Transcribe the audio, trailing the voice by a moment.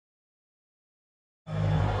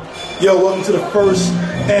Yo, welcome to the first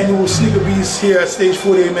annual Snkrbst here at Stage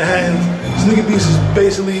 48 Manhattan. Snkrbst is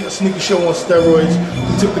basically a sneaker show on steroids.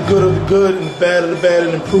 We took the good of the good and the bad of the bad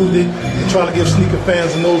and improved it, and trying to give sneaker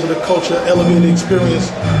fans and those of the culture elevated experience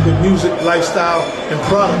with music, lifestyle, and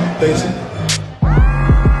product, basically.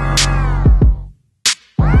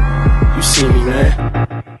 You see me, man.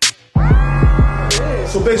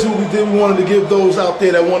 So basically what we did, we wanted to give those out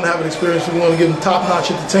there that want to have an experience, we wanted to give them top-notch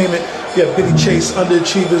entertainment. We have Billy Chase,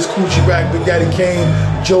 Underachievers, Coochie Rack, Big Daddy Kane,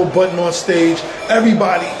 Joe Button on stage.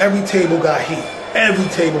 Everybody, every table got heat. Every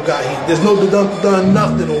table got heat. There's no done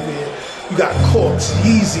nothing over here. You got corks,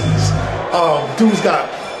 Yeezys. Dudes got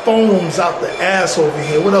foams out the ass over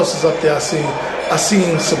here. What else is up there? I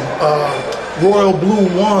seen some royal blue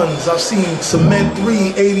ones. I've seen cement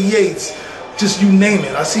 388s. Just you name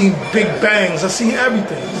it. I seen big bangs. I seen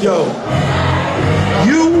everything. Yo,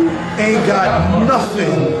 you ain't got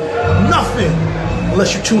nothing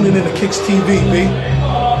unless you're tuning in to KicksTV, B.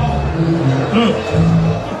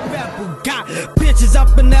 Got bitches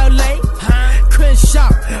up in LA, Crenshaw,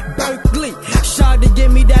 Berkeley. Shawty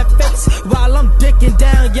give me that face while I'm dicking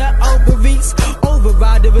down your ovaries.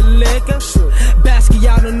 Overriding with liquor, basking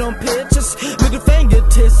out on them pictures. Middle finger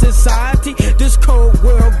to society. This cold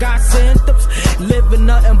world got Snkbst. Living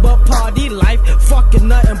nothing but party life, fucking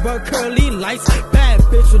nothing but curly lights. Bad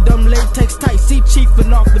bitch with them latex tights. See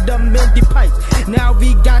chiefin' off with them Mindy pipes. Now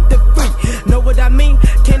we got the free. Know what I mean?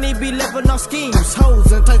 Can he be living off schemes?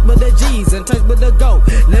 Hoes and touch with the G's and touch with the gold.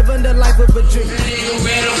 Living the life of a dream.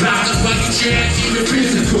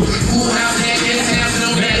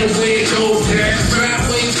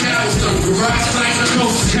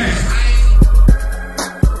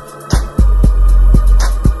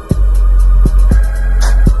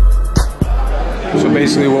 So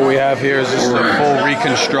basically what we have here is just a full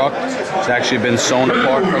reconstruct. It's actually been sewn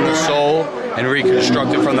apart from the sole and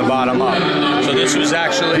reconstructed from the bottom up. So this was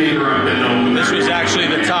actually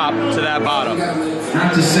the top to that bottom.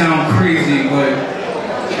 Not to sound crazy, but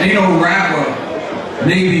ain't no rapper,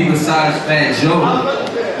 maybe besides Fat Joe,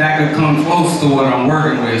 that could come close to what I'm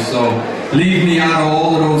working with. So leave me out of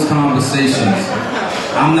all of those conversations.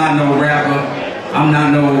 I'm not no rapper. I'm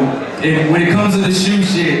not no. When it comes to the shoe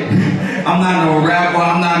shit, I'm not no rapper,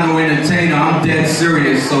 I'm not no entertainer, I'm dead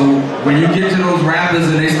serious. So when you get to those rappers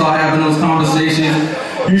and they start having those conversations,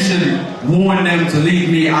 you should warn them to leave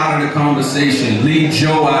me out of the conversation. Leave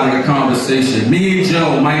Joe out of the conversation. Me and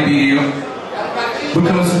Joe might be here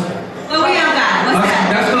because what we all got? What's that?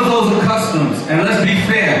 That's because those are customs. And let's be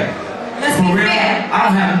fair. Let's be fair. I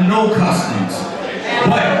don't have no customs.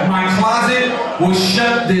 But my closet will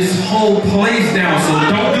shut this whole place down, so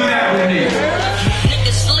don't do that with me.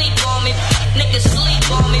 Niggas sleep on me, niggas sleep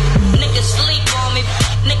on me, niggas sleep on me,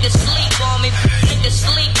 niggas sleep on me, niggas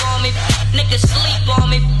sleep on me, niggas sleep on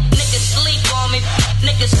me, niggas sleep on me,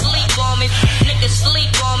 niggas sleep on me, niggas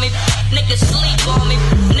sleep on me, niggas sleep on me,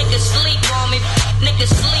 niggas sleep on me, niggas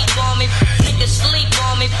sleep on me, niggas sleep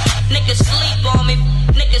on me, niggas sleep on me,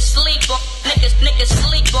 niggas sleep on niggas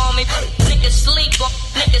sleep on me, niggas sleep on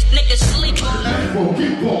niggas sleep on me.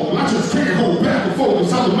 I just can't hold back and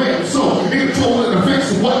focus on the man so in control in the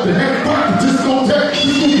face of what the heck I just don't take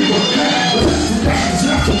you move from that.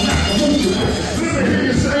 Let me hear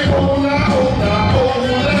you say hold on, hold on, hold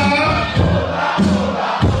on.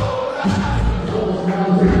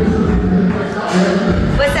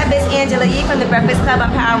 What's up, it's Angela Yee from the Breakfast Club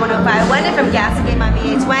on Power 105.1 and from Gasgame on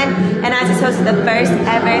VH1, and I just hosted the first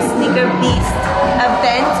ever Snkrbst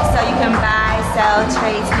event, so you can buy, sell,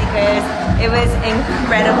 trade sneakers. It was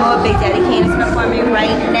incredible. Big Daddy Kane is performing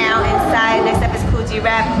right now inside. Next up is Coochie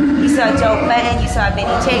Rack. You saw Joe Button, you saw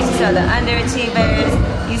Billy Chase, you saw the Underachievers,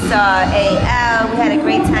 you saw AL. We had a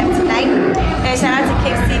great time tonight. And shout out to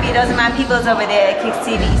KicksTV. Those are my peoples over there at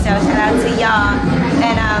KicksTV, so shout out to y'all.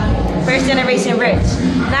 And first generation rich.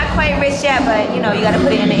 Not quite rich yet, but you know, you gotta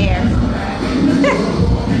put it in the air.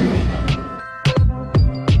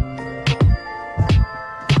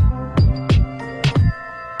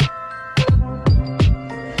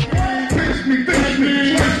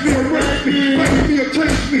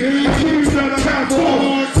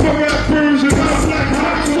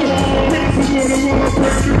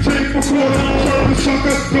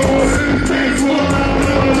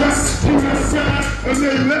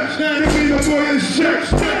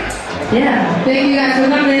 Yeah, thank you guys for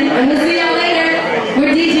coming, and we'll see y'all later.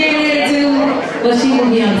 We're DJing later too. Well, she will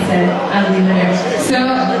be on set. I'll be there. So,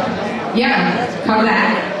 yeah, come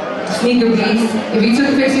back. Snkrbst. If you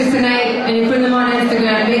took pictures tonight and you put them on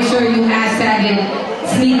Instagram, make sure you hashtag it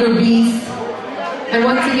Snkrbst. And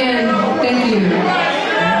once again, thank you.